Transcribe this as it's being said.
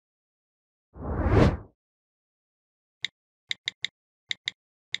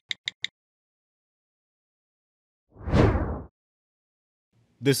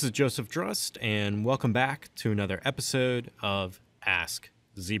This is Joseph Drust, and welcome back to another episode of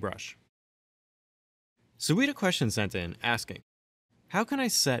AskZBrush. So we had a question sent in asking, how can I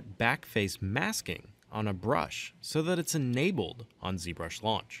set backface masking on a brush so that it's enabled on ZBrush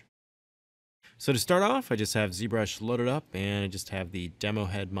launch? So to start off, I just have ZBrush loaded up and I just have the demo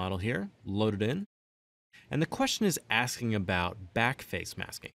head model here loaded in. And the question is asking about backface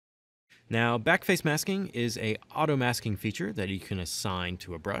masking. Now, backface masking is an auto masking feature that you can assign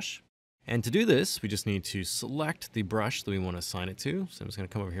to a brush. And to do this, we just need to select the brush that we want to assign it to. So I'm just going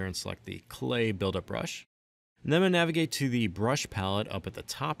to come over here and select the clay buildup brush. And then I'm going to navigate to the brush palette up at the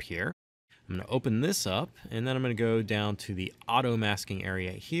top here. I'm going to open this up, and then I'm going to go down to the auto masking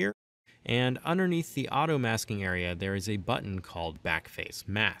area here. And underneath the auto masking area, there is a button called backface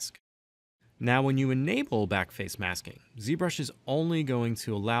mask. Now, when you enable backface masking, ZBrush is only going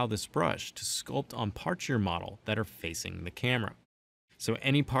to allow this brush to sculpt on parts of your model that are facing the camera. So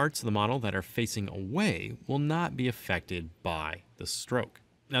any parts of the model that are facing away will not be affected by the stroke.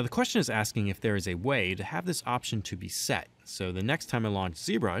 Now, the question is asking if there is a way to have this option to be set. So the next time I launch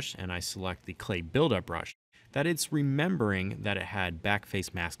ZBrush and I select the clay buildup brush, that it's remembering that it had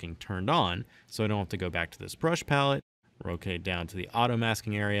backface masking turned on, so I don't have to go back to this brush palette, rotate down to the auto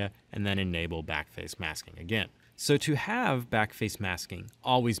masking area, and then enable backface masking again. So to have backface masking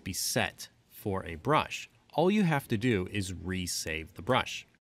always be set for a brush, all you have to do is resave the brush.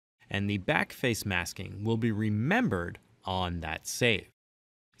 And the backface masking will be remembered on that save.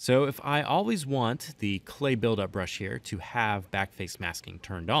 So if I always want the clay buildup brush here to have backface masking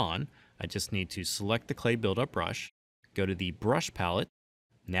turned on, I just need to select the clay buildup brush, go to the brush palette,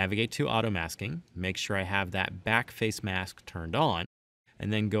 navigate to auto masking, make sure I have that backface mask turned on,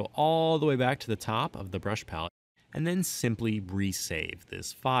 and then go all the way back to the top of the brush palette, and then simply resave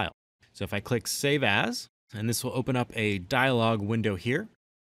this file. So if I click Save As, and this will open up a dialog window here.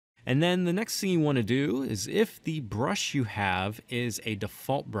 And then the next thing you want to do is if the brush you have is a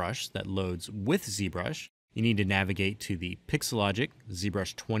default brush that loads with ZBrush, you need to navigate to the Pixelogic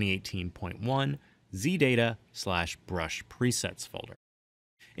ZBrush 2018.1 ZData/brush presets folder.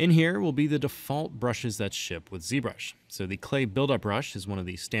 In here will be the default brushes that ship with ZBrush. So the clay buildup brush is one of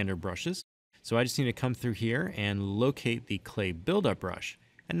the standard brushes. So I just need to come through here and locate the clay buildup brush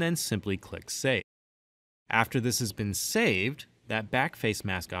and then simply click Save. After this has been saved, that backface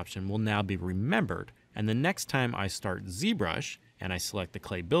mask option will now be remembered, and the next time I start ZBrush and I select the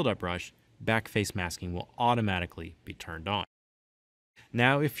clay buildup brush, backface masking will automatically be turned on.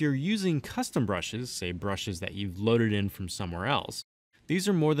 Now, if you're using custom brushes, say brushes that you've loaded in from somewhere else, these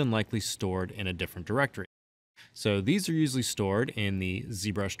are more than likely stored in a different directory. So these are usually stored in the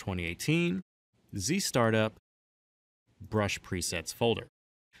ZBrush 2018, ZStartup, Brush Presets folder.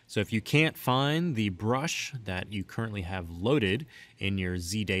 So if you can't find the brush that you currently have loaded in your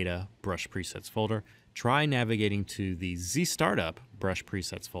ZData Brush Presets folder, try navigating to the ZStartup Brush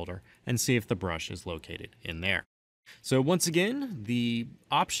Presets folder and see if the brush is located in there. So once again, the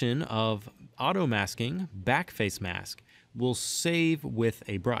option of auto masking backface mask will save with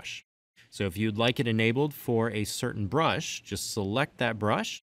a brush. So if you'd like it enabled for a certain brush, just select that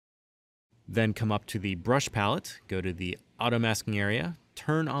brush, then come up to the brush palette, go to the auto masking area,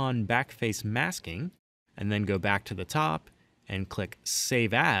 turn on backface masking, and then go back to the top and click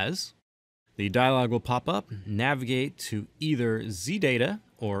Save As. The dialog will pop up, navigate to either ZData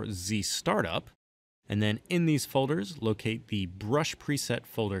or ZStartup, and then in these folders, locate the brush preset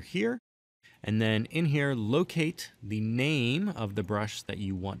folder here, and then in here, locate the name of the brush that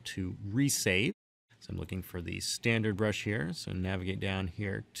you want to resave. So I'm looking for the standard brush here. So navigate down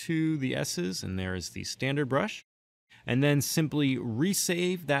here to the S's, and there is the standard brush. And then simply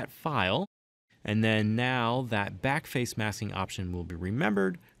resave that file. And then now that backface masking option will be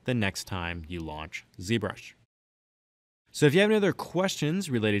remembered the next time you launch ZBrush. So if you have any other questions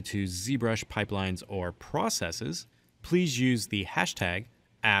related to ZBrush pipelines or processes, please use the hashtag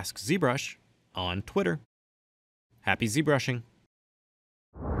AskZBrush on Twitter. Happy ZBrushing!